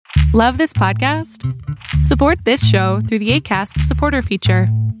Love this podcast? Support this show through the Acast supporter feature.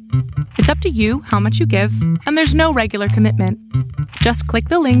 It's up to you how much you give, and there's no regular commitment. Just click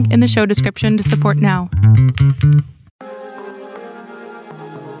the link in the show description to support now.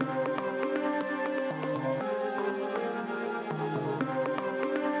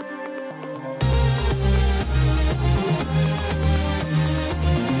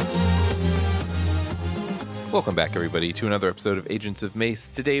 Welcome back, everybody, to another episode of Agents of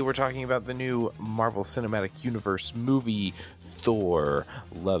Mace. Today we're talking about the new Marvel Cinematic Universe movie, Thor: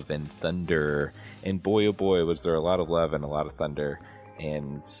 Love and Thunder. And boy, oh boy, was there a lot of love and a lot of thunder.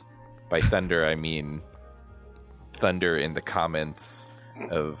 And by thunder, I mean thunder in the comments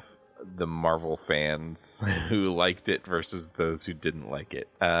of the Marvel fans who liked it versus those who didn't like it.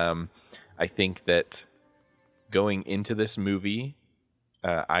 I think that going into this movie,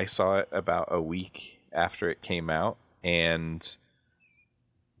 I saw it about a week after it came out, and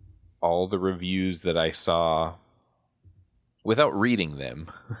all the reviews that I saw, without reading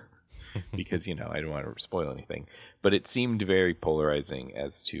them, because, I don't want to spoil anything, but it seemed very polarizing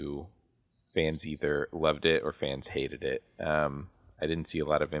as to fans either loved it or fans hated it. I didn't see a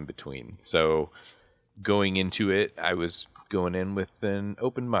lot of in between. So going into it, I was going in with an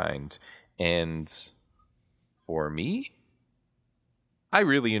open mind, and for me, I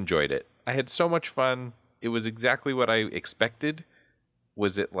really enjoyed it. I had so much fun. It was exactly what I expected.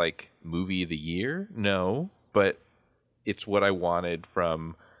 Was it like movie of the year? No, but it's what I wanted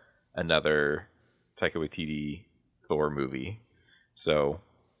from another Taika Waititi Thor movie. So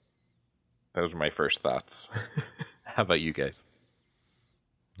those are my first thoughts. How about you guys?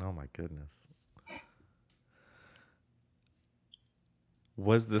 Oh my goodness.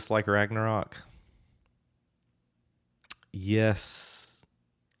 Was this like Ragnarok? Yes.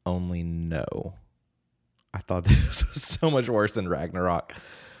 Only no. I thought this was so much worse than Ragnarok.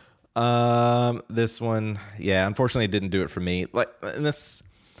 This one, yeah, unfortunately it didn't do it for me. And this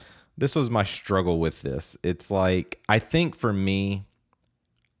was my struggle with this. It's like, I think for me,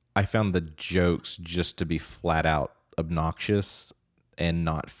 I found the jokes just to be flat out obnoxious and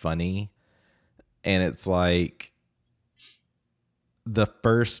not funny. And it's like, the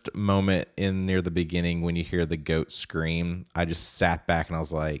first moment in near the beginning when you hear the goat scream, I just sat back and I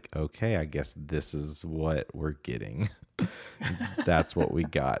was like, okay, I guess this is what we're getting. That's what we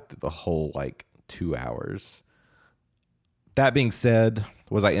got the whole 2 hours. That being said,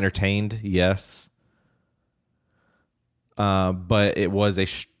 was I entertained? Yes. But it was a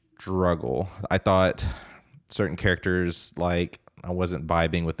struggle. I thought certain characters, I wasn't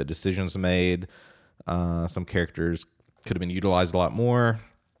vibing with the decisions made. Some characters could have been utilized a lot more,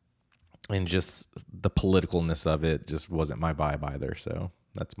 and just the politicalness of it just wasn't my vibe either. So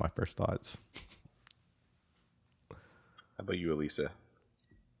that's my first thoughts. How about you, Elisa?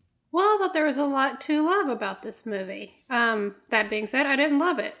 Well, I thought there was a lot to love about this movie. That being said, I didn't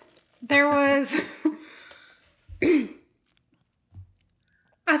love it. There was... I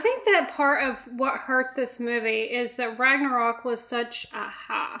think that part of what hurt this movie is that Ragnarok was such a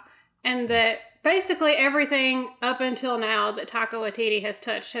high, and that basically everything up until now that Taika Waititi has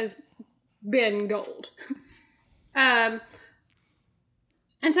touched has been gold. And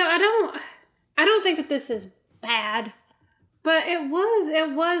so I don't think that this is bad, but it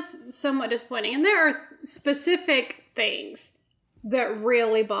was somewhat disappointing. And there are specific things that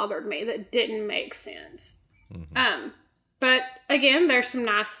really bothered me that didn't make sense. Mm-hmm. But again, there's some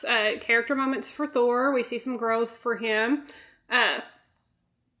nice character moments for Thor. We see some growth for him.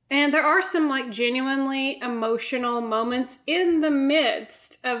 And there are some genuinely emotional moments in the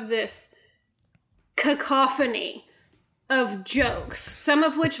midst of this cacophony of jokes, some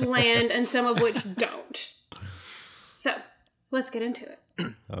of which land and some of which don't. So let's get into it.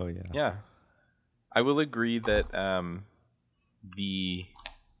 Oh yeah. Yeah. I will agree that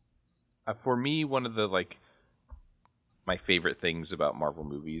for me, one of the my favorite things about Marvel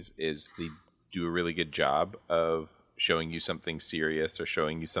movies is they do a really good job of showing you something serious or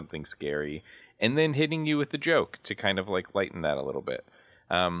showing you something scary and then hitting you with a joke to kind of lighten that a little bit.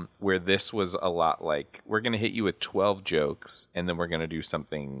 Where this was a lot we're going to hit you with 12 jokes and then we're going to do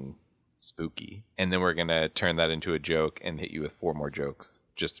something spooky. And then we're going to turn that into a joke and hit you with 4 more jokes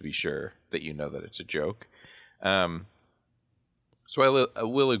just to be sure that you know that it's a joke. So I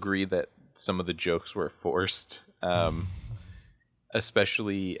will agree that some of the jokes were forced.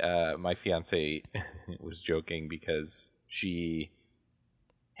 Especially my fiance was joking because she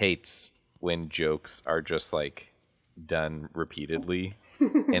hates when jokes are just done repeatedly.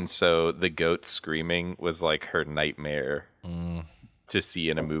 And so the goat screaming was her nightmare to see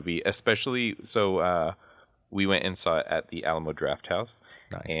in a movie, especially. So We went and saw it at the Alamo Drafthouse.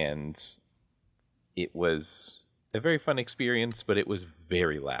 Nice. And it was a very fun experience, but it was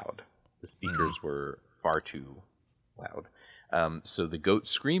very loud. The speakers were far too loud. So the goat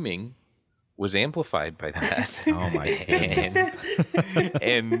screaming was amplified by that. Oh my goodness.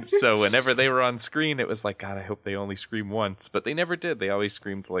 And so whenever they were on screen, it was like, God, I hope they only scream once. But they never did. They always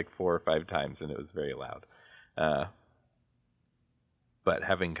screamed like 4 or 5 times, and it was very loud. But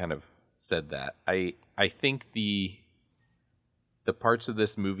having kind of said that, I think the parts of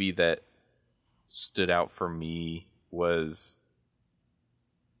this movie that stood out for me was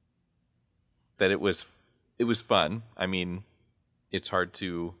that it was fun. I mean, it's hard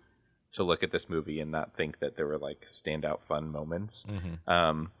to look at this movie and not think that there were like standout fun moments.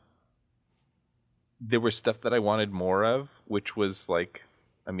 Mm-hmm. There was stuff that I wanted more of, which was like,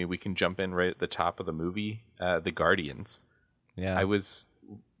 I mean, we can jump in right at the top of the movie, the Guardians. Yeah. I was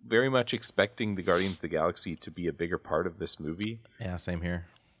very much expecting the Guardians of the Galaxy to be a bigger part of this movie. Yeah, same here.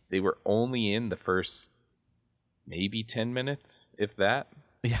 They were only in the first maybe 10 minutes, if that.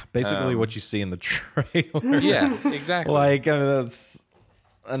 Yeah, basically what you see in the trailer. Yeah, exactly. Like, I mean, that's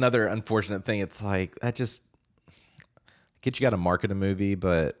another unfortunate thing. It's like, that just get you got to market a movie,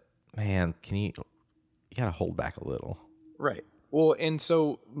 but man, you got to hold back a little. Right. Well, and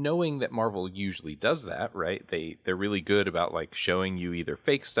so knowing that Marvel usually does that, right? They're really good about like showing you either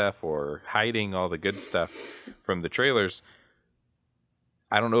fake stuff or hiding all the good stuff from the trailers.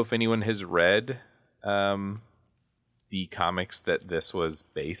 I don't know if anyone has read the comics that this was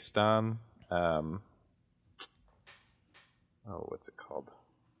based on. What's it called?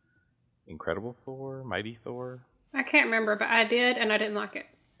 Incredible Thor? Mighty Thor? I can't remember, but I did, and I didn't like it.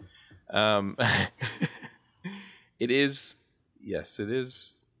 It is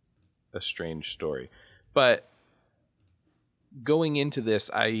a strange story. But going into this,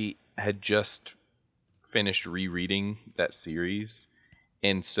 I had just finished rereading that series.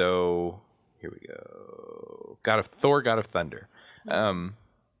 And so, here we go. Thor, God of Thunder. I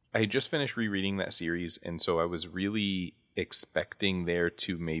had just finished rereading that series, and so I was really expecting there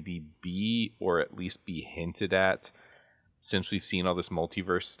to maybe be, or at least be hinted at, since we've seen all this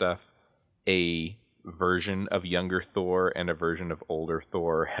multiverse stuff, a version of younger Thor and a version of older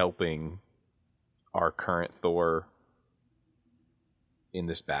Thor helping our current Thor in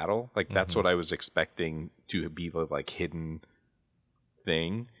this battle. Like, that's what I was expecting to be the like hidden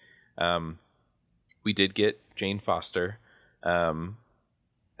thing. We did get Jane Foster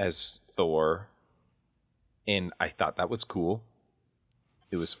as Thor, and I thought that was cool.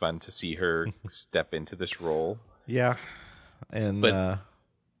 It was fun to see her step into this role. Yeah. And I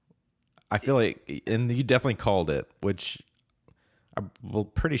feel like, and you definitely called it, which I'm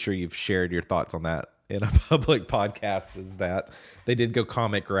pretty sure you've shared your thoughts on that in a public podcast, is that they did go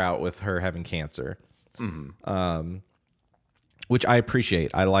comic route with her having cancer. Mm-hmm. Which I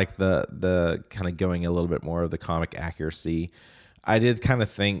appreciate. I like the kind of going a little bit more of the comic accuracy. I did kind of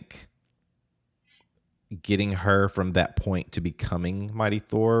think getting her from that point to becoming Mighty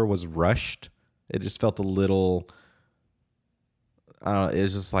Thor was rushed. It just felt a little, I don't know, it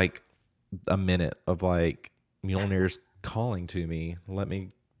was just like a minute of like, Mjolnir's calling to me. Let me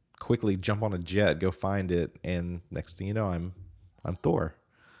quickly jump on a jet, go find it, and next thing you know, I'm Thor.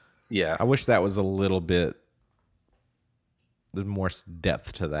 Yeah. I wish that was a little bit more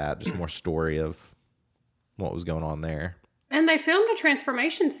depth to that, just more story of what was going on there. And they filmed a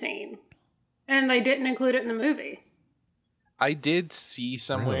transformation scene, and they didn't include it in the movie. I did see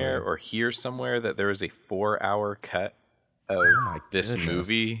somewhere or hear somewhere that there was a 4-hour cut of this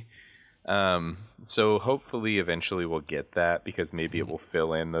movie. So hopefully eventually we'll get that, because maybe it will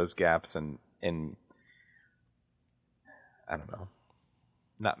fill in those gaps and I don't know,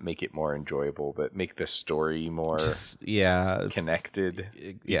 not make it more enjoyable, but make the story more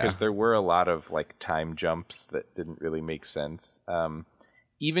connected. Because there were a lot of like time jumps that didn't really make sense.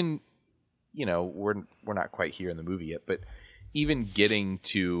 Even, you know, we're not quite here in the movie yet, but even getting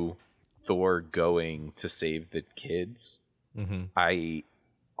to Thor going to save the kids, I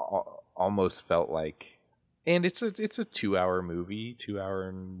almost felt like, and it's a 2-hour movie, 2-hour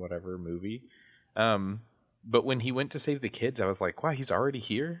and whatever movie. But when he went to save the kids, I was like, wow, he's already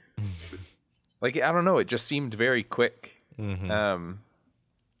here? Like, I don't know. It just seemed very quick.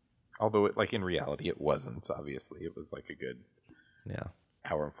 Although, like, in reality, it wasn't, obviously. It was like a good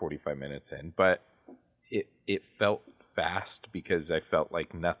hour and 45 minutes in. But it felt fast, because I felt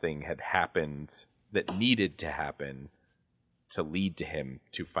like nothing had happened that needed to happen to lead to him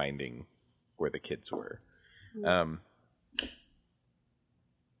to finding where the kids were.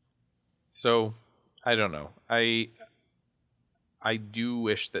 So I don't know. I do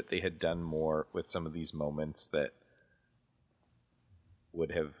wish that they had done more with some of these moments that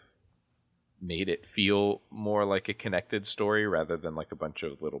would have made it feel more like a connected story rather than like a bunch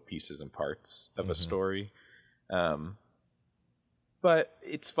of little pieces and parts of a story. But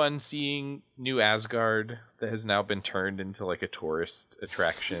it's fun seeing New Asgard that has now been turned into like a tourist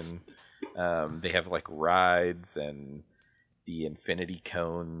attraction. They have like rides and the infinity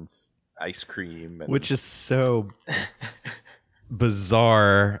cones, ice cream. And... Which is so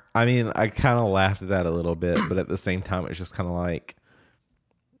bizarre. I mean, I kind of laughed at that a little bit, but at the same time, it's just kind of like,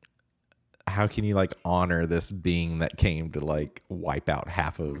 how can you like honor this being that came to like wipe out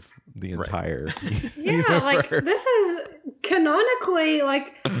half of the entire universe? Like this is canonically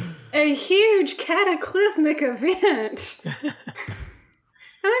like a huge cataclysmic event. And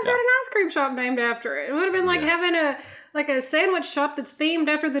they've got an ice cream shop named after it. It would have been like having a sandwich shop that's themed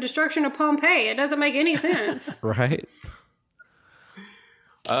after the destruction of Pompeii. It doesn't make any sense. Right?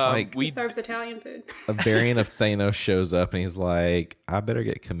 He serves Italian food. A variant of Thanos shows up and he's like, I better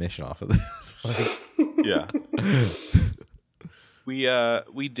get commission off of this. Yeah.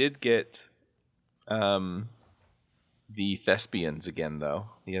 We did get the thespians again, though.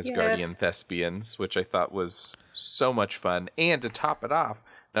 The Asgardian thespians, which I thought was so much fun. And to top it off,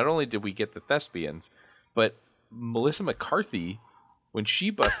 not only did we get the thespians, but Melissa McCarthy, when she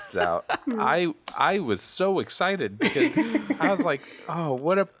busts out, I was so excited because I was like, oh,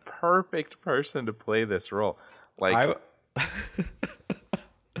 what a perfect person to play this role. Like,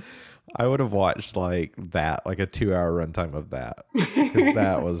 I would have watched like that, like a 2-hour runtime of that. Because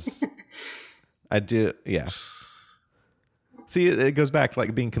that was, yeah. See, it goes back to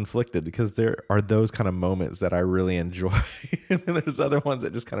like being conflicted because there are those kind of moments that I really enjoy. And then there's other ones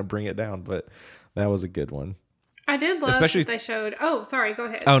that just kind of bring it down. But that was a good one. I did love that they showed. Oh, sorry. Go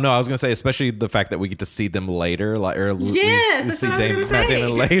ahead. Oh no, I was gonna say, especially the fact that we get to see them later, like or we see Matt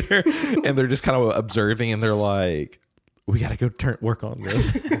Damon later, and they're just kind of observing, and they're like, "We gotta go work on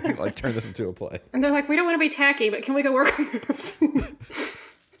this, like turn this into a play." And they're like, "We don't want to be tacky, but can we go work on this?"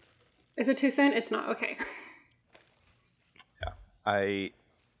 Is it too soon? It's not. Okay. Yeah,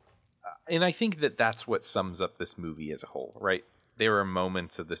 I think that that's what sums up this movie as a whole, right? There are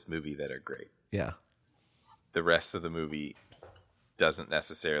moments of this movie that are great. Yeah. The rest of the movie doesn't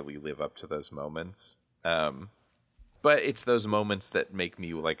necessarily live up to those moments. But it's those moments that make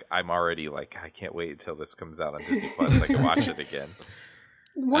me like, I'm already like, I can't wait until this comes out on Disney Plus so I can watch it again.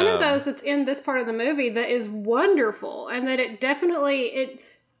 One of those that's in this part of the movie that is wonderful and that it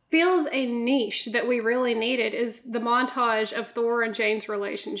feels a niche that we really needed is the montage of Thor and Jane's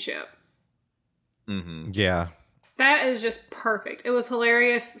relationship. Mm-hmm. Yeah. That is just perfect. It was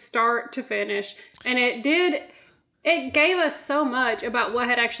hilarious start to finish. And it gave us so much about what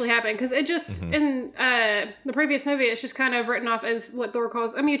had actually happened. Because it just, in the previous movie, it's just kind of written off as what Thor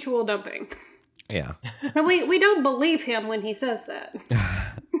calls a mutual dumping. Yeah. And we don't believe him when he says that.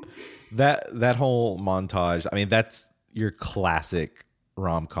 That whole montage, I mean, that's your classic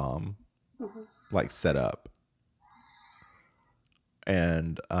rom-com, like, setup.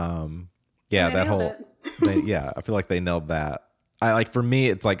 And, that whole... I feel like they nailed that. For me,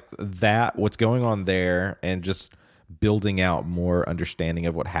 it's like that, what's going on there, and just building out more understanding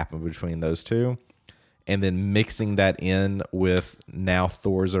of what happened between those two, and then mixing that in with now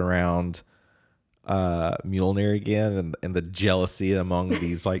Thor's around Mjolnir again, and the jealousy among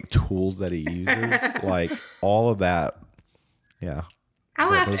these like tools that he uses, like all of that. Yeah. I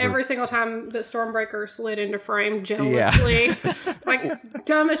laughed every single time that Stormbreaker slid into frame jealously. Yeah. Like,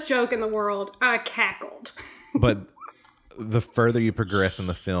 dumbest joke in the world. I cackled. But the further you progress in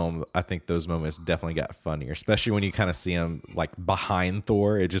the film, I think those moments definitely got funnier, especially when you kind of see him like behind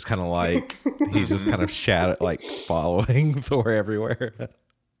Thor. It just kind of like, he's just kind of following Thor everywhere.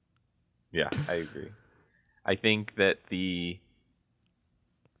 Yeah, I agree. I think that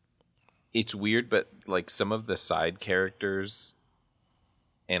it's weird, but like some of the side characters,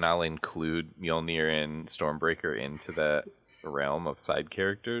 and I'll include Mjolnir and Stormbreaker into the realm of side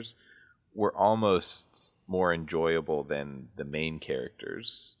characters, were almost more enjoyable than the main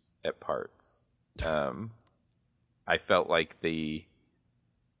characters at parts. I felt like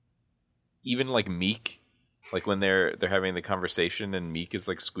even like Meek, like when they're having the conversation and Meek is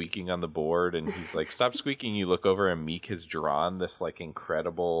like squeaking on the board and he's like, stop squeaking. You look over and Meek has drawn this like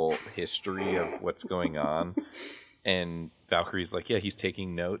incredible history of what's going on. And Valkyrie's like, yeah, he's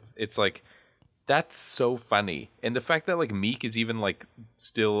taking notes. It's like, that's so funny. And the fact that like Meek is even like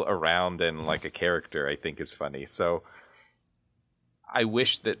still around and like a character, I think is funny. So I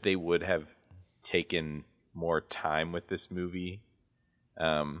wish that they would have taken more time with this movie.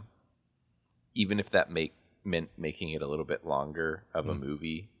 Even if that meant making it a little bit longer of a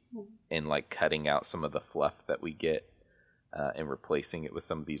movie and like cutting out some of the fluff that we get and replacing it with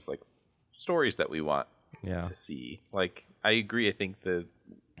some of these like stories that we want to see. Like, I agree. I think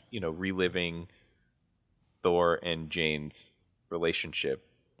reliving Thor and Jane's relationship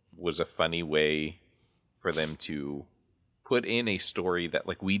was a funny way for them to put in a story that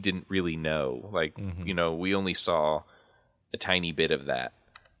like we didn't really know. Like, we only saw a tiny bit of that,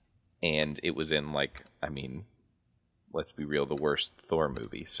 and it was in like, I mean, let's be real, the worst Thor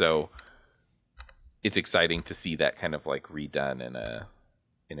movie. So it's exciting to see that kind of like redone in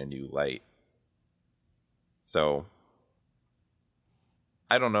a new light. So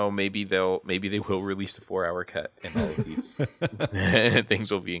I don't know, maybe they will release a 4-hour cut and all of these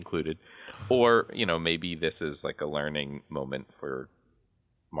things will be included. Or, maybe this is like a learning moment for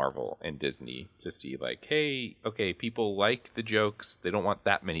Marvel and Disney to see like, hey, okay, people like the jokes. They don't want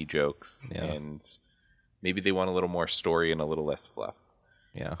that many jokes. Yeah. And maybe they want a little more story and a little less fluff.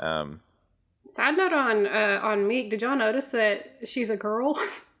 Yeah. Side note on Meek, did y'all notice that she's a girl?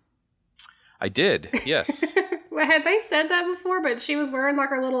 I did, yes. Well, had they said that before? But she was wearing like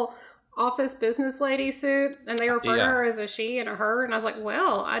her little office business lady suit, and they refer to her as a she and a her. And I was like,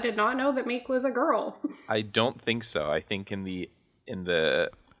 well, I did not know that Meek was a girl. I don't think so. I think in the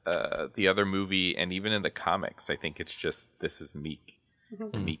other movie and even in the comics, I think it's just this is Meek.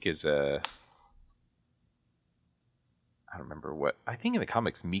 Mm-hmm. Meek is a... I don't remember what... I think in the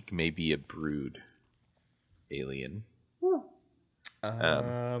comics, Meek may be a brood alien.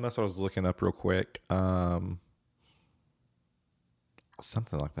 That's what I was looking up real quick.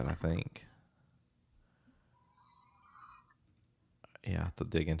 Something like that, I think. Yeah, I have to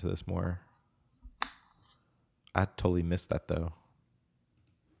dig into this more. I totally missed that, though.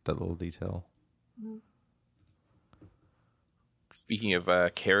 That little detail. Speaking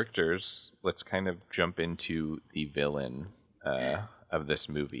of characters, let's kind of jump into the villain of this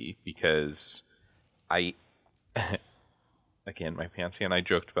movie, because again, my fiancé and I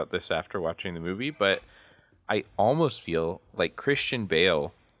joked about this after watching the movie, but I almost feel like Christian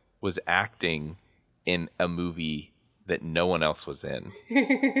Bale was acting in a movie that no one else was in.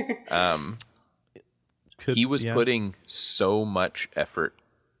 He was putting so much effort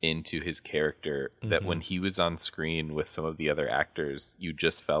into his character that when he was on screen with some of the other actors, you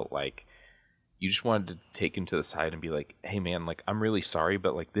just felt like you just wanted to take him to the side and be like, hey man, like, I'm really sorry,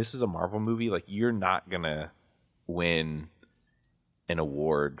 but like, this is a Marvel movie. Like, you're not gonna win an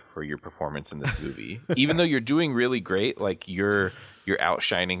award for your performance in this movie. Even though you're doing really great, like you're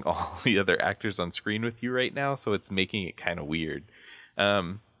outshining all the other actors on screen with you right now, so it's making it kind of weird.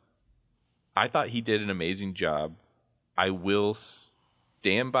 I thought he did an amazing job. I will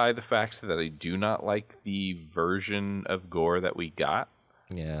stand by the fact that I do not like the version of Gore that we got.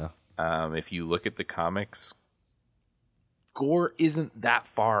 Yeah. If you look at the comics, Gore isn't that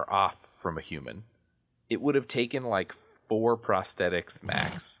far off from a human. It would have taken like 4 prosthetics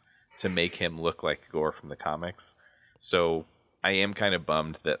max to make him look like Gore from the comics. So I am kind of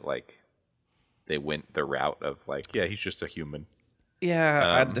bummed that like they went the route of like, yeah, he's just a human.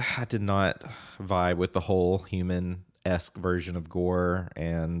 Yeah, I did not vibe with the whole human-esque version of Gore,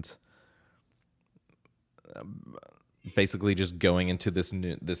 and basically just going into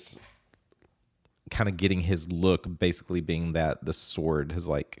this kind of getting his look, basically being that the sword has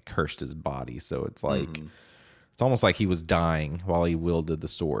like cursed his body. So it's like it's almost like he was dying while he wielded the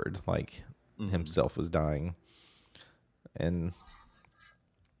sword, like himself was dying. And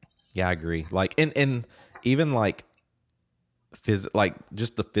yeah, I agree. Like, and even like like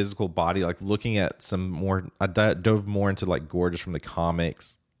just the physical body, like looking at some more, I dove more into like Gore just from the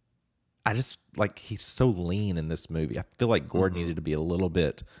comics. I just like, he's so lean in this movie. I feel like Gore needed to be a little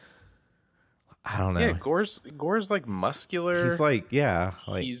bit, I don't know. Yeah, Gore's like muscular. He's like, yeah,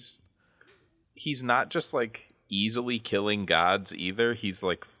 like he's not just like easily killing gods either. He's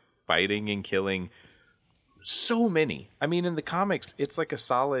like fighting and killing so many. I mean, in the comics, it's like a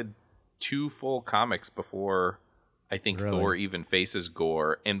solid 2 full comics before I think Thor even faces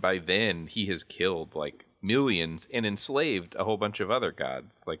Gore, and by then he has killed like millions and enslaved a whole bunch of other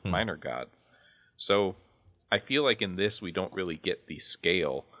gods, like minor gods. So I feel like in this we don't really get the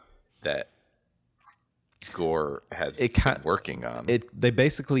scale that Gore has been working on. They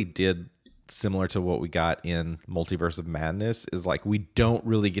basically did similar to what we got in Multiverse of Madness, is like we don't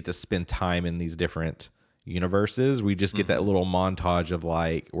really get to spend time in these different universes. We just get that little montage of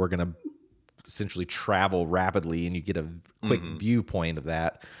like, we're going to essentially travel rapidly and you get a quick viewpoint of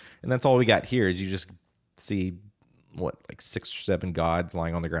that. And that's all we got here, is you just see like 6 or 7 gods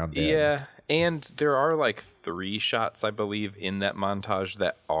lying on the ground dead. Yeah, and there are like 3 shots, I believe, in that montage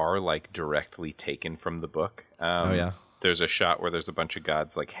that are like directly taken from the book. Oh yeah. There's a shot where there's a bunch of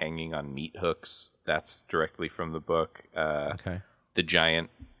gods like hanging on meat hooks. That's directly from the book. Okay. The giant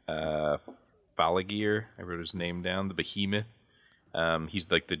Falagir, I wrote his name down, the behemoth.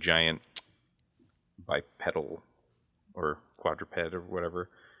 He's like the giant bipedal or quadruped or whatever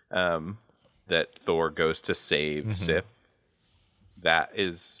that Thor goes to save Sif. That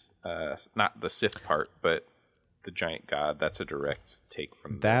is not the Sif part, but the giant god. That's a direct take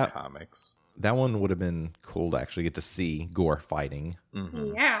from the comics. That one would have been cool to actually get to see Gore fighting.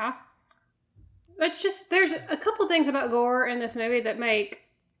 Mm-hmm. Yeah. It's just, there's a couple things about Gore in this movie that make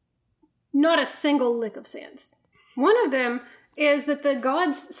not a single lick of sense. One of them is that the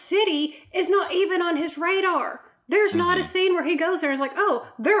god's city is not even on his radar. There's not a scene where he goes there and is like,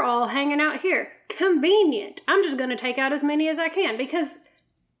 oh, they're all hanging out here. Convenient. I'm just going to take out as many as I can, because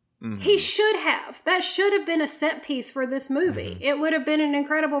he should have. That should have been a set piece for this movie. It would have been an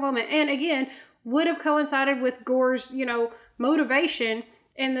incredible moment. And again, would have coincided with Gore's, motivation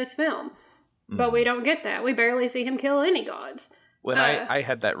in this film. But we don't get that. We barely see him kill any gods. Well, I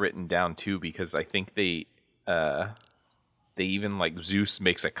had that written down too, because I think they even like Zeus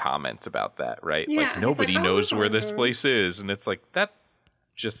makes a comment about that, right? Yeah, like nobody like, knows where this place is, and it's like that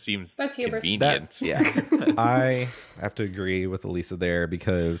just seems convenient. I have to agree with Elisa there,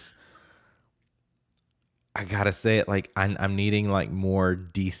 because I gotta say it, like I'm needing like more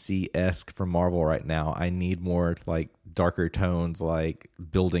DC-esque from Marvel right now. I need more like darker tones, like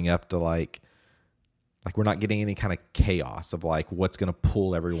building up to like we're not getting any kind of chaos of like what's gonna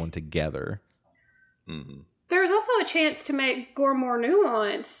pull everyone together. There's also a chance to make Gore more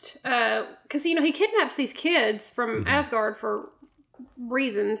nuanced, because he kidnaps these kids from Asgard for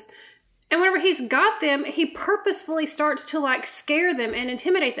reasons, and whenever he's got them, he purposefully starts to like scare them and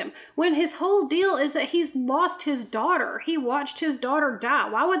intimidate them, when his whole deal is that he's lost his daughter. He watched his daughter die.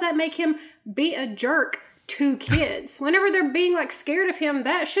 Why would that make him be a jerk to kids? Whenever they're being like scared of him,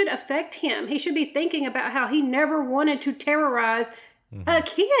 that should affect him. He should be thinking about how he never wanted to terrorize a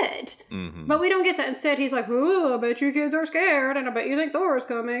kid. But we don't get that. Instead, he's like, oh, I bet you kids are scared, and I bet you think Thor is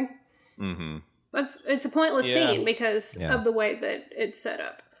coming. It's a pointless scene because of the way that it's set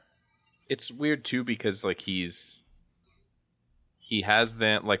up. It's weird too, because like he has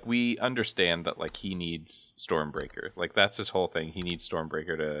that, like, we understand that like he needs Stormbreaker. Like that's his whole thing. He needs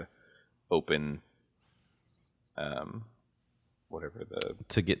Stormbreaker to open whatever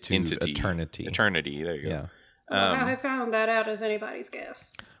to get to entity. Eternity. There you go. How I found that out is anybody's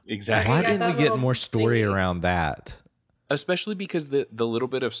guess. Exactly. Why didn't we get more story around that? Especially because the little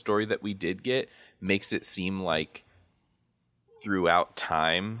bit of story that we did get makes it seem like throughout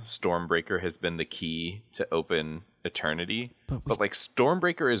time, Stormbreaker has been the key to open Eternity. But like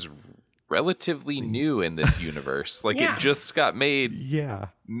Stormbreaker is relatively new in this universe. Like it just got made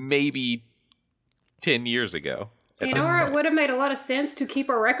maybe 10 years ago. You know where it would have made a lot of sense to keep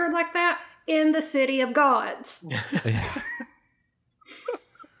a record like that? In the City of Gods.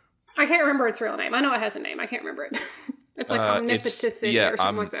 I can't remember its real name. I know it has a name. I can't remember it. It's like Omnipotent City or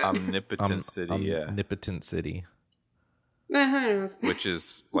something like that. Omnipotent City, Omnipotent City. Which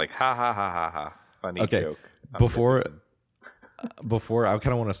is like, ha ha ha ha ha. Funny joke. Before I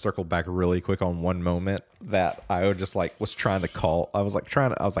kind of want to circle back really quick on one moment that I just like was trying to call. I was like,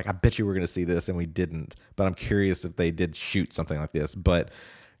 I bet you we're going to see this, and we didn't. But I'm curious if they did shoot something like this. But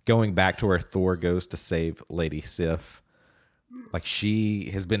going back to where Thor goes to save Lady Sif, like she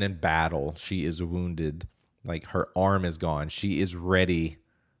has been in battle. She is wounded. Like her arm is gone. She is ready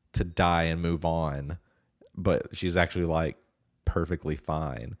to die and move on. But she's actually like perfectly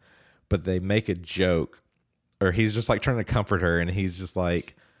fine. But they make a joke, or he's just like trying to comfort her, and he's just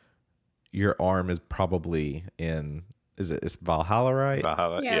like, your arm is probably in, it's Valhalla, right?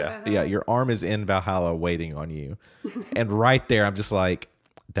 Valhalla, yeah. Yeah, your arm is in Valhalla waiting on you. And right there, I'm just like,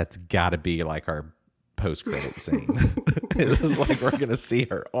 that's got to be like our post-credit scene. It's like we're going to see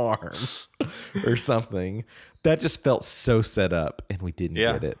her arm or something. That just felt so set up, and we didn't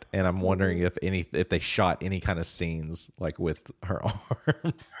get it. And I'm wondering if they shot any kind of scenes like with her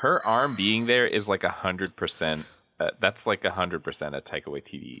arm. Her arm being there is like 100%. That's like 100% a Taika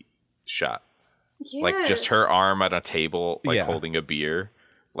Waititi shot. Yes. Like just her arm at a table, like holding a beer.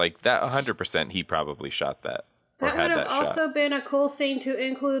 Like that 100%. He probably shot that. That would have also been a cool scene to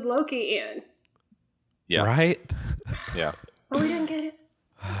include Loki in. Yeah. Right? Yeah. But we didn't get it.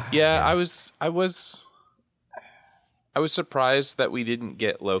 Yeah, I was surprised that we didn't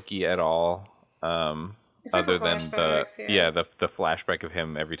get Loki at all. Other than the flashback of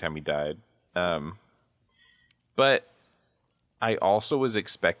him every time he died. But I also was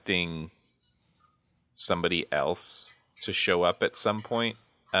expecting somebody else to show up at some point.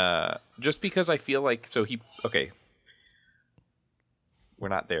 Just because I feel like, we're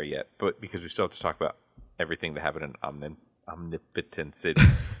not there yet, but because we still have to talk about everything that happened in Omnipotent City.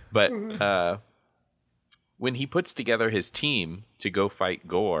 But when he puts together his team to go fight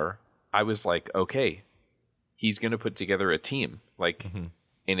Gore, I was like, okay, he's going to put together a team. Like,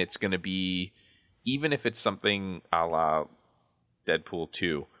 and it's going to be, even if it's something a la Deadpool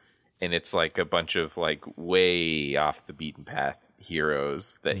 2, and it's like a bunch of like way off the beaten path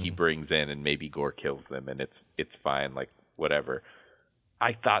heroes that he brings in, and maybe Gore kills them, and it's fine, like whatever.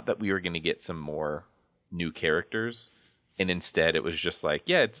 I thought that we were going to get some more new characters, and instead it was just like,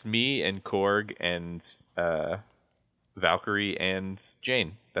 yeah, it's me and Korg and Valkyrie and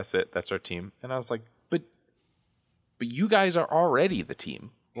Jane. That's it. That's our team. And I was like, but you guys are already the team.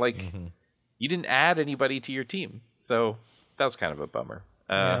 Like, you didn't add anybody to your team, so that was kind of a bummer.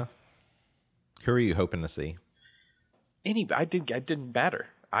 Yeah. Who are you hoping to see? I didn't matter.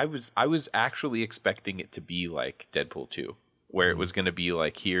 I was actually expecting it to be like Deadpool 2, where it was going to be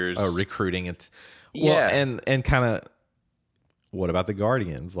like, here's recruiting it. Yeah. Well, and kind of, what about the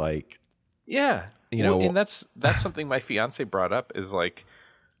Guardians? Like, yeah, you know, and that's something my fiance brought up, is like,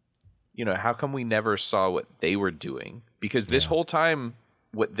 you know, how come we never saw what they were doing? Because this whole time,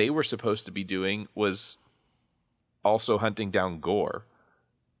 what they were supposed to be doing was also hunting down Gore.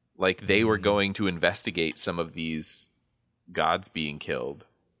 Like, they were going to investigate some of these gods being killed,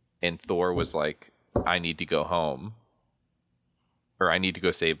 and Thor was like, I need to go home, or I need to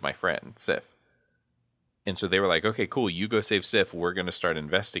go save my friend Sif. And so they were like, okay, cool, you go save Sif, we're going to start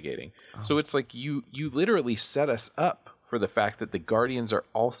investigating. So it's like, you literally set us up for the fact that the Guardians are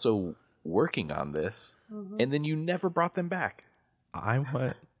also working on this, and then you never brought them back. I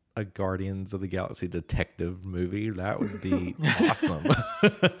want a Guardians of the Galaxy detective movie. That would be awesome.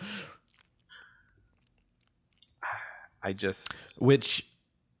 Which,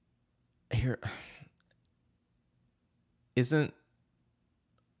 here, isn't,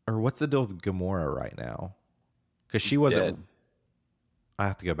 or what's the deal with Gamora right now? Because she wasn't. Dead. I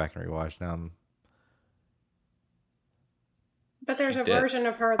have to go back and rewatch now. But there's a dead. version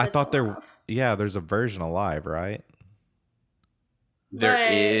of her that's I thought alive. there's a version alive, right?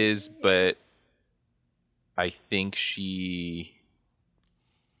 There is, but I think she...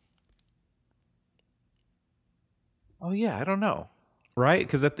 Oh, yeah, I don't know. Right?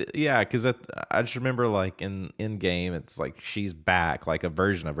 Because I just remember, like, in game, it's like she's back, like a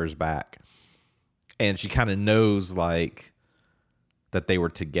version of her's back. And she kind of knows, like, that they were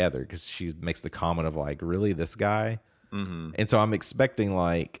together, because she makes the comment of, like, really, this guy? Mm-hmm. And so I'm expecting,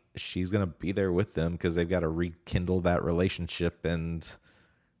 like, she's going to be there with them because they've got to rekindle that relationship. And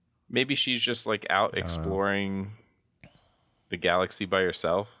maybe she's just, like, out exploring the galaxy by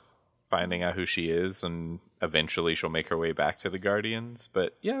herself, finding out who she is, and eventually she'll make her way back to the Guardians.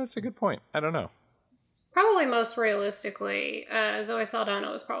 But yeah, that's a good point. I don't know. Probably most realistically, Zoe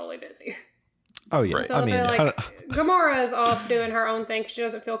Saldana was probably busy. oh yeah, Right. So I mean, like, Gamora is off doing her own thing. She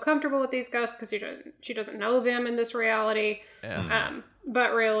doesn't feel comfortable with these ghosts because she doesn't know them in this reality. yeah.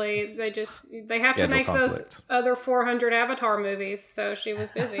 But really, they have to Schedule make conflict. those other 400 Avatar movies. So she was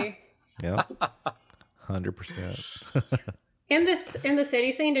busy. Yeah, 100%. Mm-hmm. In the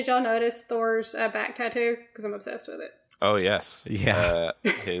city scene, did y'all notice Thor's back tattoo? Because I'm obsessed with it. Oh, yes. Yeah.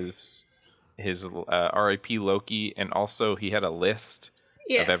 His R.I.P. Loki, and also he had a list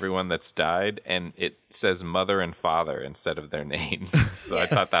Yes. of everyone that's died, and it says mother and father instead of their names. So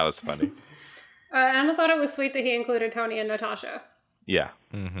Yes. I thought that was funny. And I thought it was sweet that he included Tony and Natasha. Yeah.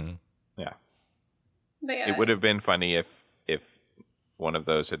 Mm-hmm. Yeah. But yeah, It would have been funny if one of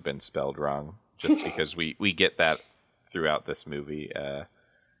those had been spelled wrong, just because we get that throughout this movie.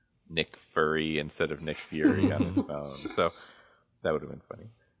 Nick Fury instead of Nick Fury on his phone. So that would have been funny.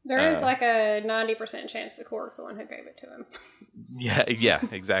 there is like a 90% chance the Korg's the one who gave it to him. Yeah,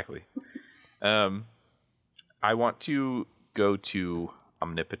 exactly. I want to go to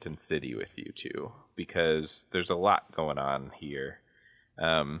Omnipotent City with you too, because there's a lot going on here.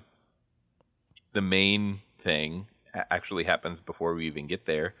 The main thing actually happens before we even get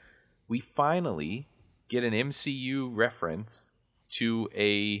there. We finally get an MCU reference to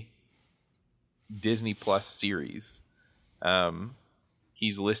a Disney Plus series.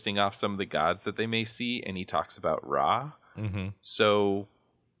 He's listing off some of the gods that they may see, and he talks about Ra. Mm-hmm. So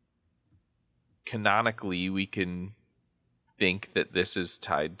canonically, we can think that this is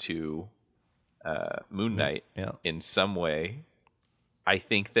tied to Moon Knight Yeah. in some way. I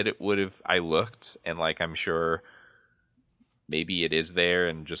think that it would have. I looked, and like I'm sure maybe it is there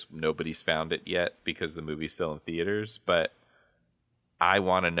and just nobody's found it yet because the movie's still in theaters. But I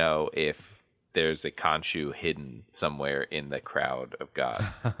want to know if there's a Khonshu hidden somewhere in the crowd of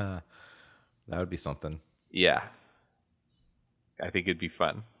gods. That would be something. Yeah. I think it'd be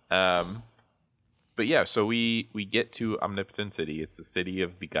fun. But yeah, so we get to Omnipotent City. It's the city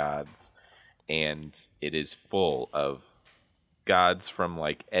of the gods, and it is full of gods from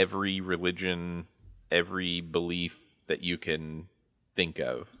like every religion, every belief that you can think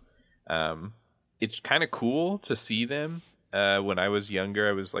of. It's kind of cool to see them. When I was younger,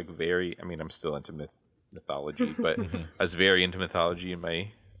 I was like I'm still into mythology, but I was very into mythology in my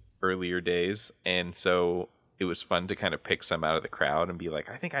earlier days. And so it was fun to kind of pick some out of the crowd and be like,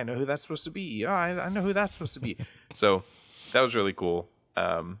 I think I know who that's supposed to be. Oh, I know who that's supposed to be. So that was really cool.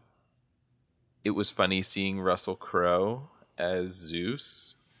 It was funny seeing Russell Crowe as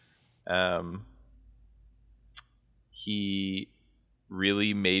Zeus. He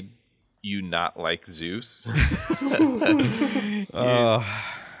really made you not like Zeus. He's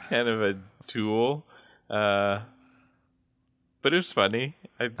kind of a tool. But it was funny.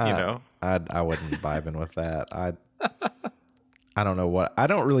 I wasn't vibing with that. I don't know I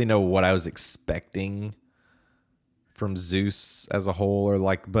don't really know what I was expecting from Zeus as a whole, or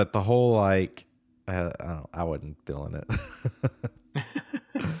like, but the whole like, I wasn't feeling it.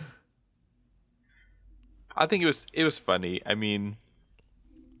 I think it was funny. I mean,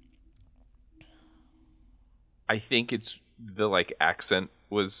 I think it's the like accent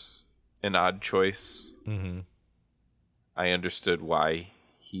was an odd choice. Mm-hmm. I understood why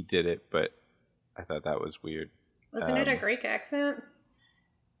he did it, but I thought that was weird. Wasn't it a Greek accent?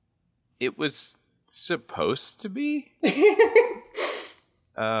 It was supposed to be.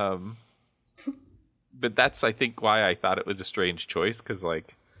 But that's, I think, why I thought it was a strange choice, because,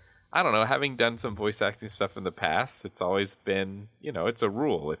 like, I don't know, having done some voice acting stuff in the past, it's always been, it's a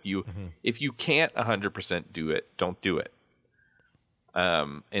rule. If you can't 100% do it, don't do it.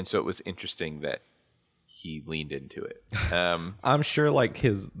 And so it was interesting that he leaned into it. I'm sure like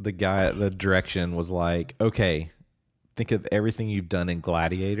the direction was like, okay, think of everything you've done in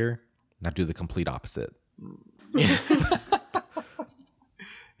Gladiator, now do the complete opposite.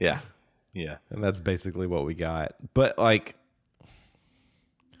 Yeah. Yeah. And that's basically what we got. But like,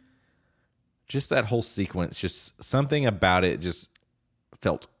 just that whole sequence, just something about it just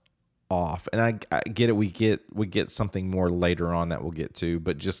felt off. And I get it. We get something more later on that we'll get to,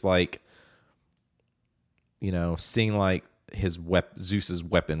 but just like, seeing like Zeus's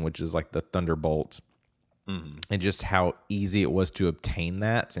weapon, which is like the thunderbolt, mm-hmm. and just how easy it was to obtain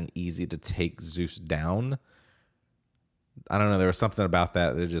that and easy to take Zeus down. I don't know. There was something about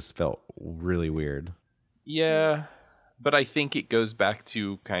that just felt really weird. Yeah, but I think it goes back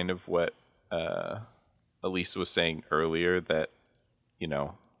to kind of what Elisa was saying earlier, that,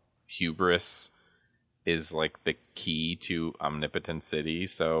 hubris is like the key to Omnipotent City.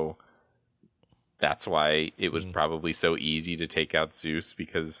 So that's why it was probably so easy to take out Zeus,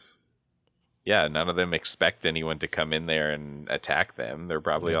 because, none of them expect anyone to come in there and attack them. They're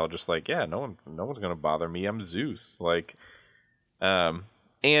probably all just like, no one's going to bother me. I'm Zeus. Like, and,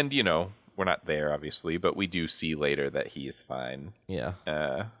 we're not there, obviously, but we do see later that he is fine.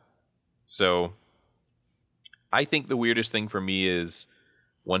 Yeah. So I think the weirdest thing for me is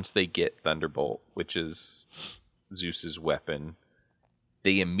once they get Thunderbolt, which is Zeus's weapon,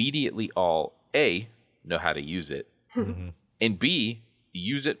 they immediately all, A, know how to use it, mm-hmm. and B,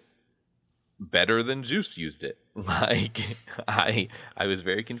 use it better than Zeus used it. Like, I was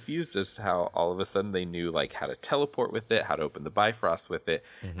very confused as to how all of a sudden they knew like how to teleport with it, how to open the Bifrost with it,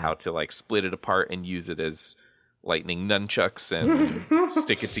 mm-hmm. how to like split it apart and use it as lightning nunchucks and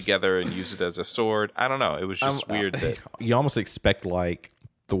stick it together and use it as a sword. I don't know. It was just weird that you almost expect like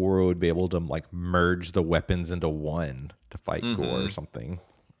Thor would be able to like merge the weapons into one to fight mm-hmm. Gore or something.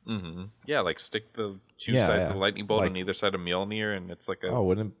 Mm-hmm. Yeah, like stick the two sides of the lightning bolt on either side of Mjolnir, and it's like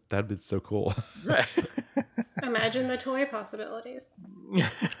wouldn't that'd be so cool? Right. Imagine the toy possibilities. Yeah,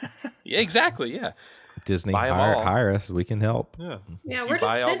 exactly. Yeah. Disney, hire us. We can help. Yeah, we're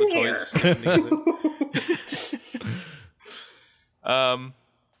just sitting here.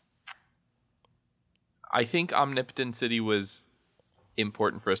 I think Omnipotent City was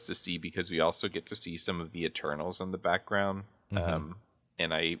important for us to see because we also get to see some of the Eternals in the background. Mm-hmm.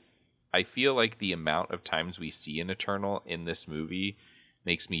 And I feel like the amount of times we see an Eternal in this movie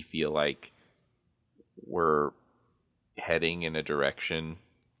makes me feel like we're heading in a direction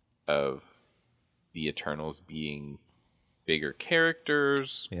of the Eternals being bigger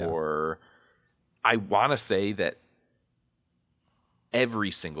characters, or I want to say that every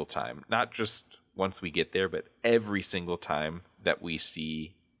single time, not just once we get there, but every single time that we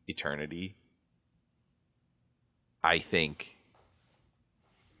see Eternity, I think,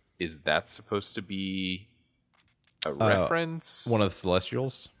 is that supposed to be a reference? One of the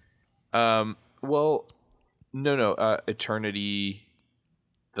Celestials? Well, no. Eternity,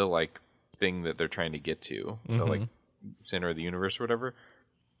 the like thing that they're trying to get to, the like center of the universe or whatever.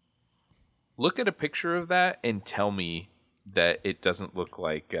 Look at a picture of that and tell me that it doesn't look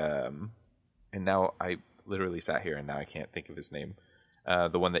like. And now I literally sat here and now I can't think of his name.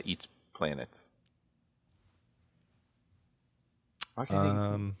 The one that eats planets. Why can't I think of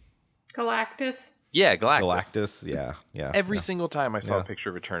his name? Galactus. Yeah, Galactus. Galactus, yeah. Every single time I saw a picture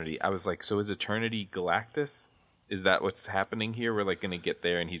of Eternity, I was like, so is Eternity Galactus? Is that what's happening here? We're like going to get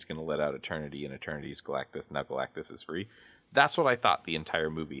there and he's going to let out Eternity and Eternity's Galactus. Now Galactus is free. That's what I thought the entire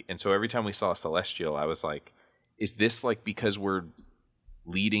movie. And so every time we saw a Celestial, I was like, is this like because we're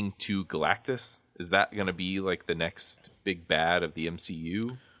leading to Galactus? Is that going to be like the next big bad of the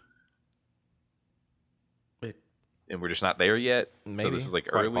MCU? And we're just not there yet? Maybe. So this is like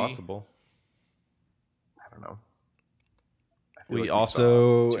Quite early? possible. I don't know. I feel We like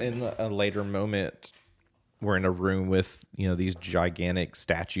also, saw in a later moment, we're in a room with, these gigantic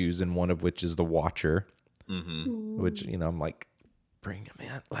statues, and one of which is the Watcher. Mm-hmm. Which, I'm like, bring him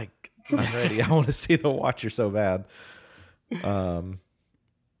in. Like, I'm ready. I want to see the Watcher so bad. But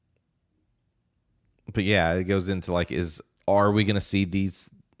yeah, it goes into like, are we going to see these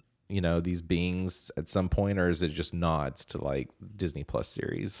beings at some point, or is it just nods to like Disney Plus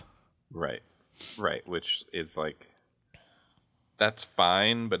series? Right. Which is like, that's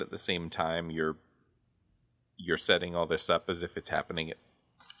fine, but at the same time, you're setting all this up as if it's happening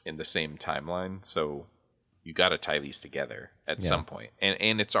in the same timeline. So you got to tie these together at some point.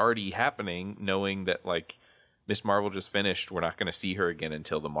 And it's already happening, knowing that like Miss Marvel just finished. We're not going to see her again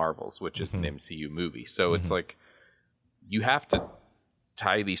until the Marvels, which is an MCU movie. So it's like, you have to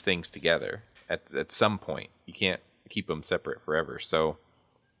tie these things together at some point. You can't keep them separate forever. So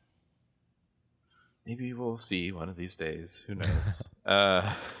maybe we'll see one of these days. Who knows?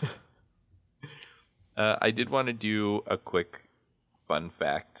 I did want to do a quick fun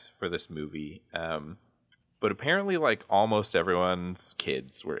fact for this movie. But apparently, like, almost everyone's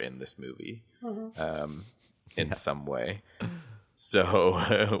kids were in this movie in some way.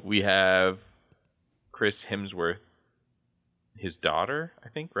 So we have Chris Hemsworth, his daughter, I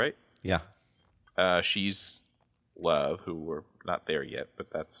think, right? Yeah. She's Love, who we're not there yet,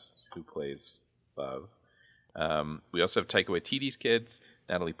 but that's who plays Love. We also have Taika Waititi's kids,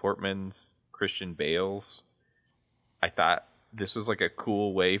 Natalie Portman's, Christian Bale's. I thought this was like a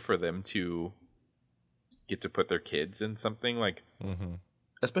cool way for them to get to put their kids in something like,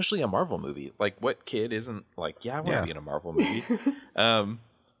 especially a Marvel movie. Like, what kid isn't like, I want to be in a Marvel movie?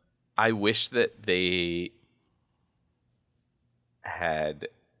 I wish that they had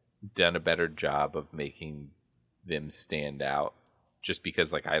done a better job of making them stand out, just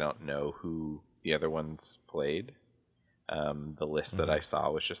because like I don't know who the other ones played. The list that I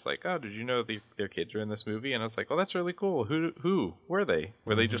saw was just like, oh, did you know their kids are in this movie? And I was like, oh, that's really cool. Who were they?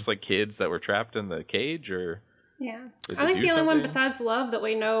 Were they just like kids that were trapped in the cage, or I think the only one besides Love that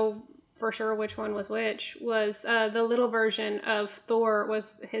we know for sure which one was which was the little version of Thor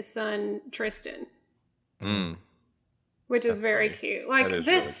was his son Tristan. Which is very cute. Like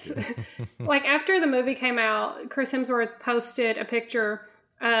this, really cute. Like after the movie came out, Chris Hemsworth posted a picture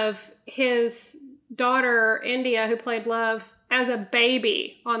of his daughter, India, who played Love, as a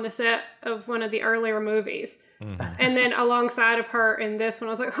baby on the set of one of the earlier movies. And then alongside of her in this one,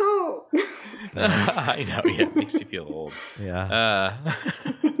 I was like, oh. I know, yeah, it makes you feel old. Yeah.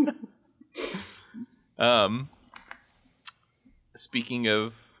 Speaking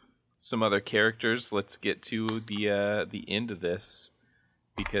of some other characters, let's get to the end of this,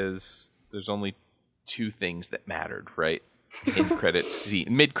 because there's only two things that mattered, right? Mid-credit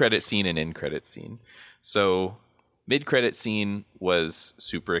scene and end-credit scene. So mid-credit scene was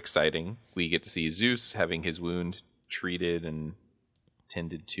super exciting. We get to see Zeus having his wound treated and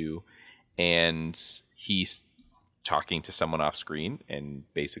tended to, and he's talking to someone off screen and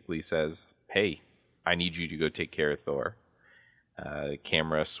basically says, hey, I need you to go take care of Thor. The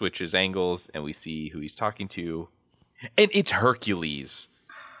camera switches angles and we see who he's talking to, and it's Hercules.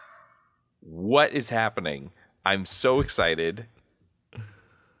 What is happening? I'm so excited.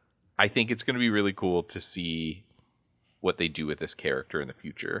 I think it's going to be really cool to see what they do with this character in the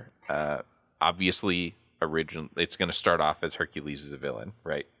future. Obviously, it's going to start off as Hercules as a villain,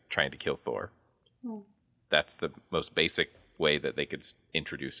 right? Trying to kill Thor. That's the most basic way that they could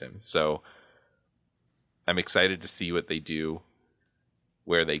introduce him. So I'm excited to see what they do,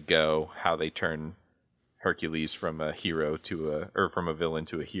 where they go, how they turn Hercules from a hero from a villain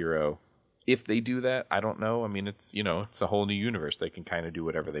to a hero. If they do that, I don't know. I mean, it's a whole new universe. They can kind of do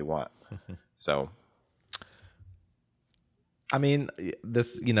whatever they want. So, I mean,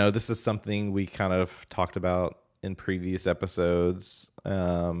 this is something we kind of talked about in previous episodes.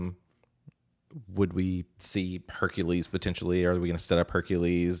 Would we see Hercules potentially? Are we going to set up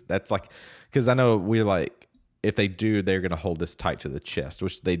Hercules? That's like, because I know we're like, if they do, they're going to hold this tight to the chest,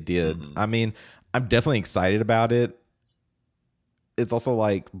 which they did. Mm-hmm. I mean, I'm definitely excited about it. It's also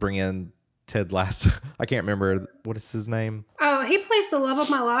like bringing Ted Lasso. I can't remember, what is his name? Oh, he plays the love of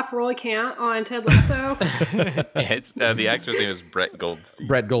my life, Roy Kent, on Ted Lasso. It's the actor's name is Brett Goldstein.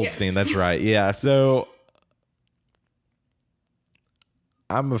 Brett Goldstein, yes. That's right. Yeah, so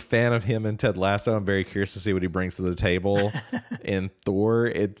I'm a fan of him in Ted Lasso. I'm very curious to see what he brings to the table in Thor.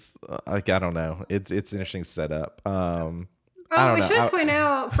 It's like, I don't know. It's an interesting setup. We should point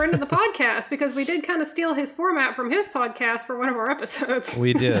out, friend of the podcast, because we did kind of steal his format from his podcast for one of our episodes.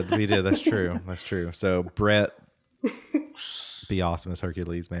 We did. That's true. So Brett, be awesome as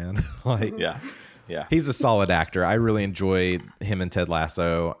Hercules, man. Like, yeah. He's a solid actor. I really enjoyed him in Ted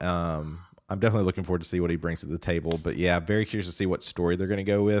Lasso. I'm definitely looking forward to see what he brings to the table. But yeah, very curious to see what story they're going to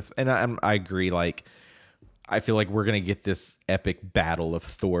go with. And I agree. Like, I feel like we're going to get this epic battle of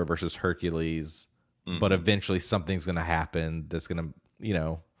Thor versus Hercules, but eventually something's going to happen that's going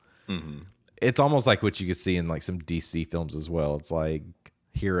to, it's almost like what you could see in like some DC films as well. It's like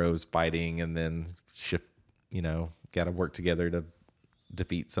heroes fighting and then got to work together to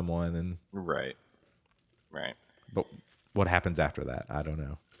defeat someone. And right. But what happens after that? I don't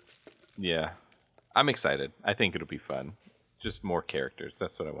know. Yeah, I'm excited. I think it'll be fun. Just more characters.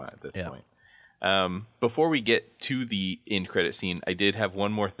 That's what I want at this point. Before we get to the end credit scene, I did have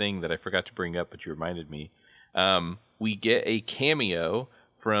one more thing that I forgot to bring up, but you reminded me. We get a cameo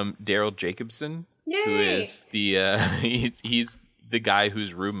from Daryl Jacobson, Yay! Who is the he's the guy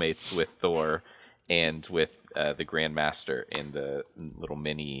who's roommates with Thor and with the Grandmaster in the little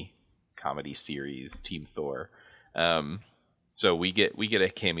mini comedy series Team Thor. So we get a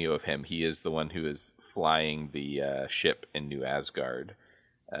cameo of him. He is the one who is flying the ship in New Asgard.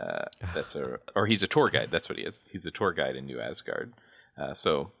 He's a tour guide. That's what he is. He's a tour guide in New Asgard.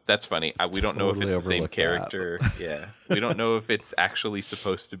 So that's funny. We don't know if it's the same character. Yeah, we don't know if it's actually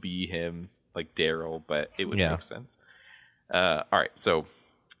supposed to be him, like Daryl, but it would make sense. All right, so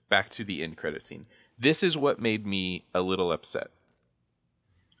back to the end credit scene. This is what made me a little upset.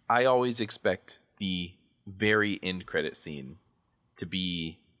 I always expect the very end credit scene to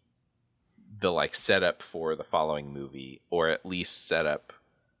be the like setup for the following movie, or at least set up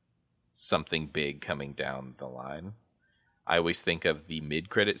something big coming down the line. I always think of the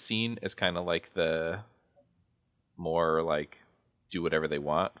mid-credit scene as kind of like the more like do whatever they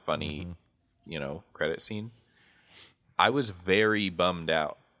want, funny, credit scene. I was very bummed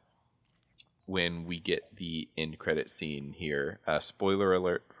out when we get the end credit scene here. Spoiler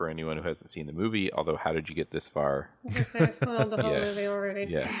alert for anyone who hasn't seen the movie, although how did you get this far? I spoiled the whole movie already.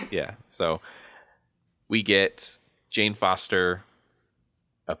 Yeah. So we get Jane Foster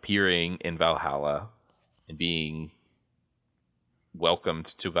appearing in Valhalla and being welcomed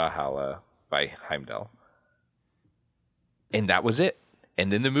to Valhalla by Heimdall. And that was it.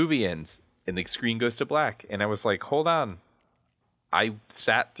 And then the movie ends and the screen goes to black. And I was like, hold on. I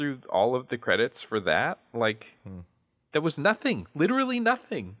sat through all of the credits for that. Like, there was nothing. Literally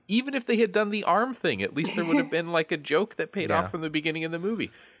nothing. Even if they had done the arm thing, at least there would have been like a joke that paid off from the beginning of the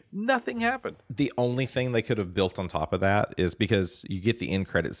movie. Nothing happened. The only thing they could have built on top of that is because you get the end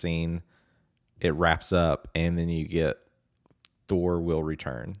credit scene, it wraps up, and then you get Thor will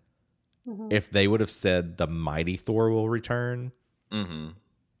return. Mm-hmm. If they would have said the mighty Thor will return,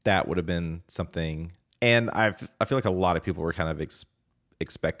 that would have been something. And I feel like a lot of people were kind of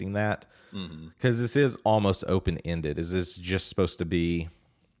expecting that because this is almost open-ended. Is this just supposed to be,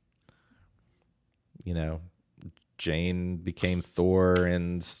 Jane became Thor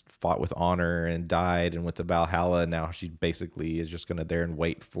and fought with honor and died and went to Valhalla, and now she basically is just going to there and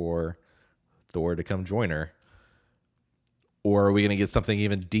wait for Thor to come join her? Or are we going to get something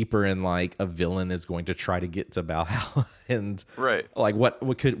even deeper in like a villain is going to try to get to Valhalla and like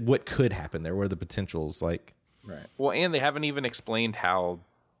what could happen there? What are the potentials like? Right. Well, and they haven't even explained how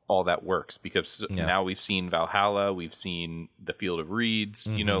all that works because now we've seen Valhalla, we've seen the Field of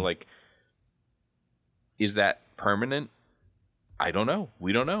Reeds, like is that permanent? I don't know.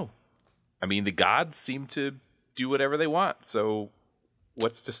 We don't know. I mean, the gods seem to do whatever they want. So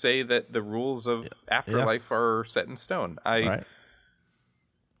what's to say that the rules of afterlife are set in stone? I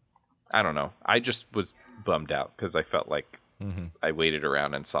don't know. I just was bummed out because I felt like I waited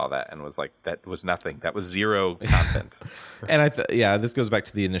around and saw that and was like, that was nothing. That was zero content. And this goes back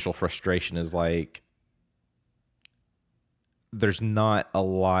to the initial frustration is like, there's not a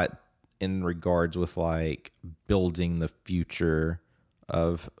lot in regards with like building the future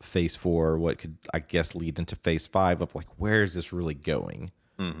of Phase 4, what could, I guess, lead into Phase 5 of like, where is this really going?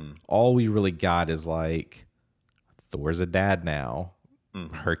 All we really got is like, Thor's a dad now.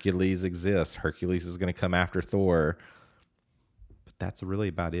 Hercules exists. Hercules is going to come after Thor. But that's really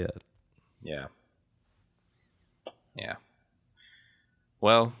about it. Yeah.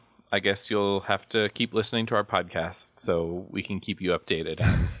 Well, I guess you'll have to keep listening to our podcast so we can keep you updated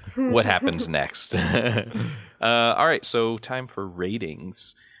on what happens next. All right, so time for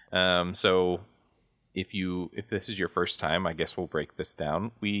ratings. So if this is your first time, I guess we'll break this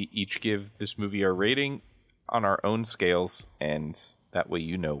down. We each give this movie our rating on our own scales, and that way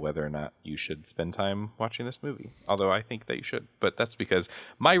you know whether or not you should spend time watching this movie. Although I think that you should, but that's because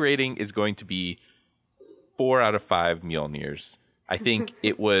my rating is going to be 4 out of 5 Mjolnirs. I think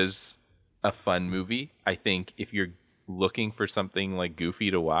it was a fun movie. I think if you're looking for something like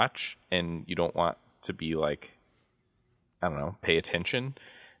goofy to watch and you don't want to be like, I don't know, pay attention,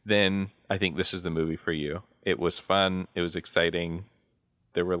 then I think this is the movie for you. It was fun. It was exciting.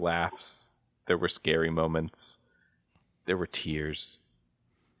 There were laughs. There were scary moments. There were tears.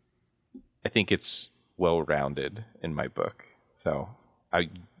 I think it's well-rounded in my book. So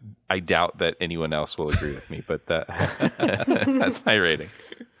I doubt that anyone else will agree with me, but that's my rating.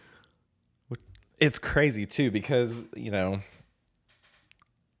 It's crazy too, because,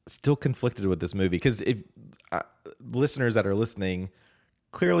 still conflicted with this movie. Because if listeners that are listening,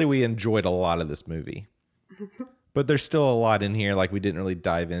 clearly we enjoyed a lot of this movie, but there's still a lot in here like we didn't really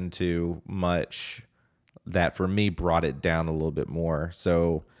dive into much that for me brought it down a little bit more.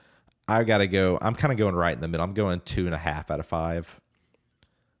 So I gotta go. I'm kind of going right in the middle. I'm going 2.5 out of 5.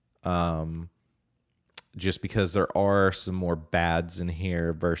 Just because there are some more bads in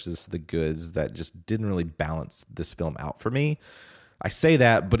here versus the goods that just didn't really balance this film out for me. I say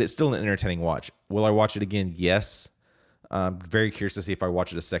that, but it's still an entertaining watch. Will I watch it again? Yes. I'm very curious to see if I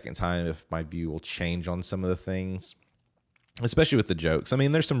watch it a second time, if my view will change on some of the things, especially with the jokes. I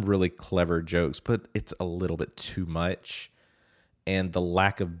mean, there's some really clever jokes, but it's a little bit too much. And the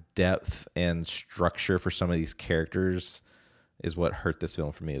lack of depth and structure for some of these characters is what hurt this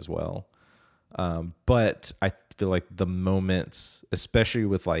film for me as well. But I feel like the moments, especially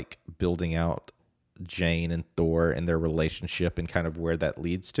with like building out Jane and Thor and their relationship and kind of where that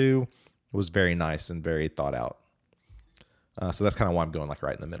leads to, was very nice and very thought out. So that's kind of why I'm going like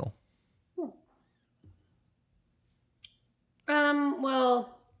right in the middle.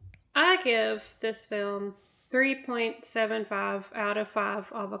 Well, I give this film 3.75 out of 5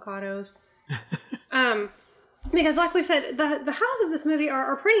 avocados. Because like we've said, the highs of this movie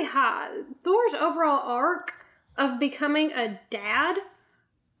are pretty high. Thor's overall arc of becoming a dad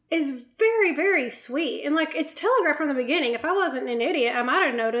is very, very sweet. And like it's telegraphed from the beginning. If I wasn't an idiot, I might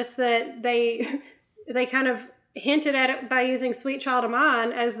have noticed that they kind of hinted at it by using Sweet Child of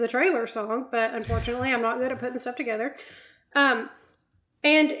Mine as the trailer song. But unfortunately, I'm not good at putting stuff together.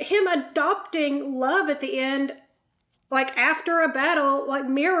 And him adopting Love at the end, like after a battle, like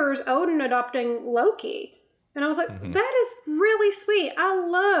mirrors Odin adopting Loki. And I was like, that is really sweet. I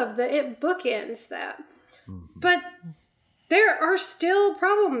love that it bookends that. But there are still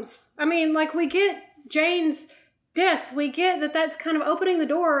problems. I mean, like we get Jane's death. We get that that's kind of opening the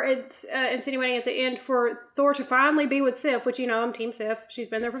door. It's insinuating at the end for Thor to finally be with Sif, which, I'm Team Sif. She's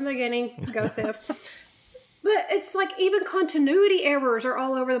been there from the beginning. Go Sif. But it's like even continuity errors are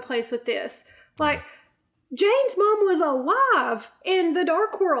all over the place with this. Like, Jane's mom was alive in the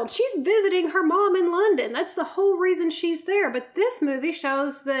Dark World. She's visiting her mom in London. That's the whole reason she's there. But this movie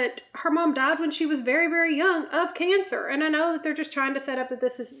shows that her mom died when she was very, very young of cancer. And I know that they're just trying to set up that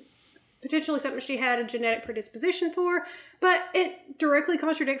this is potentially something she had a genetic predisposition for, but it directly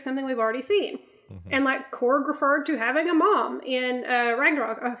contradicts something we've already seen. And like Korg referred to having a mom in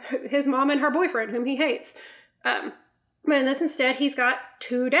Ragnarok, his mom and her boyfriend, whom he hates. But in this instead, he's got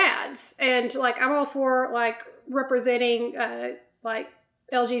 2 dads. And like, I'm all for like representing like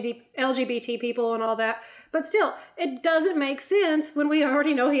LGBT people and all that. But still, it doesn't make sense when we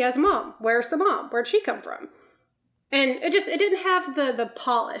already know he has a mom. Where's the mom? Where'd she come from? And it didn't have the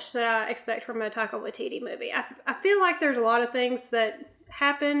polish that I expect from a Taika Waititi movie. I feel like there's a lot of things that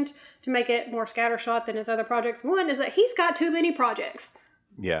happened to make it more scattershot than his other projects. One is that he's got too many projects.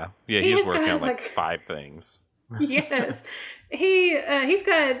 Yeah, he's working on like 5 things. Yes, he's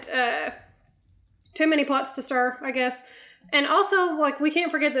got too many pots to stir, I guess. And also, like, we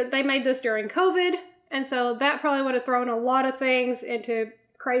can't forget that they made this during COVID, And so that probably would have thrown a lot of things into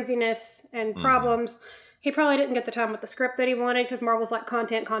craziness and problems. He probably didn't get the time with the script that he wanted because Marvel's like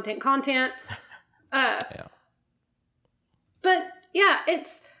content. Yeah. But yeah,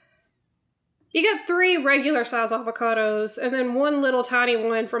 you got 3 regular size avocados and then 1 little tiny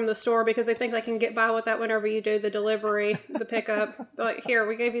one from the store because they think they can get by with that whenever you do the delivery, the pickup. Like, here,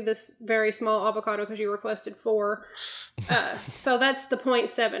 we gave you this very small avocado because you requested 4. So that's the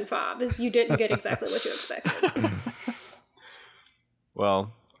 0.75 is you didn't get exactly what you expected.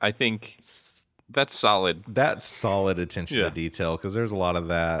 Well, I think that's solid. That's solid attention to detail because there's a lot of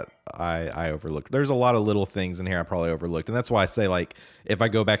that I overlooked. There's a lot of little things in here I probably overlooked. And that's why I say, like, if I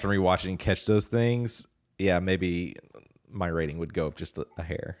go back and rewatch it and catch those things, yeah, maybe my rating would go up just a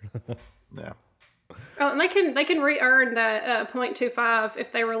hair. Yeah. Oh, and they can re-earn that 0.25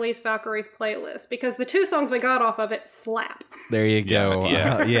 if they release Valkyrie's playlist because the 2 songs we got off of it slap. There you go.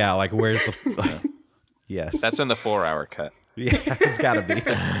 Yeah. Yeah, like where's the... Yes. That's in the 4-hour cut. Yeah, it's got to be.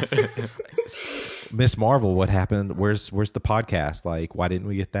 Miss Marvel, what happened? Where's the podcast? Like, why didn't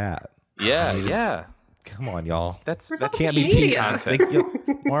we get that? Yeah. Come on, y'all. That all can't the be easy media?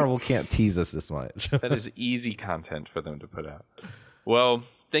 content. Marvel can't tease us this much. That is easy content for them to put out. Well,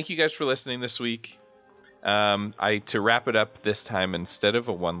 thank you guys for listening this week. To wrap it up this time, instead of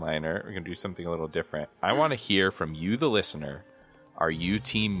a one-liner, we're going to do something a little different. I want to hear from you, the listener. Are you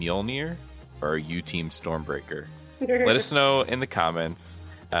Team Mjolnir or are you Team Stormbreaker? Let us know in the comments.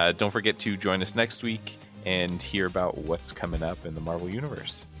 Don't forget to join us next week and hear about what's coming up in the Marvel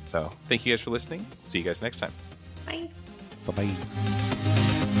Universe. So thank you guys for listening. See you guys next time. Bye.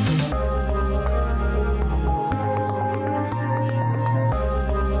 Bye-bye.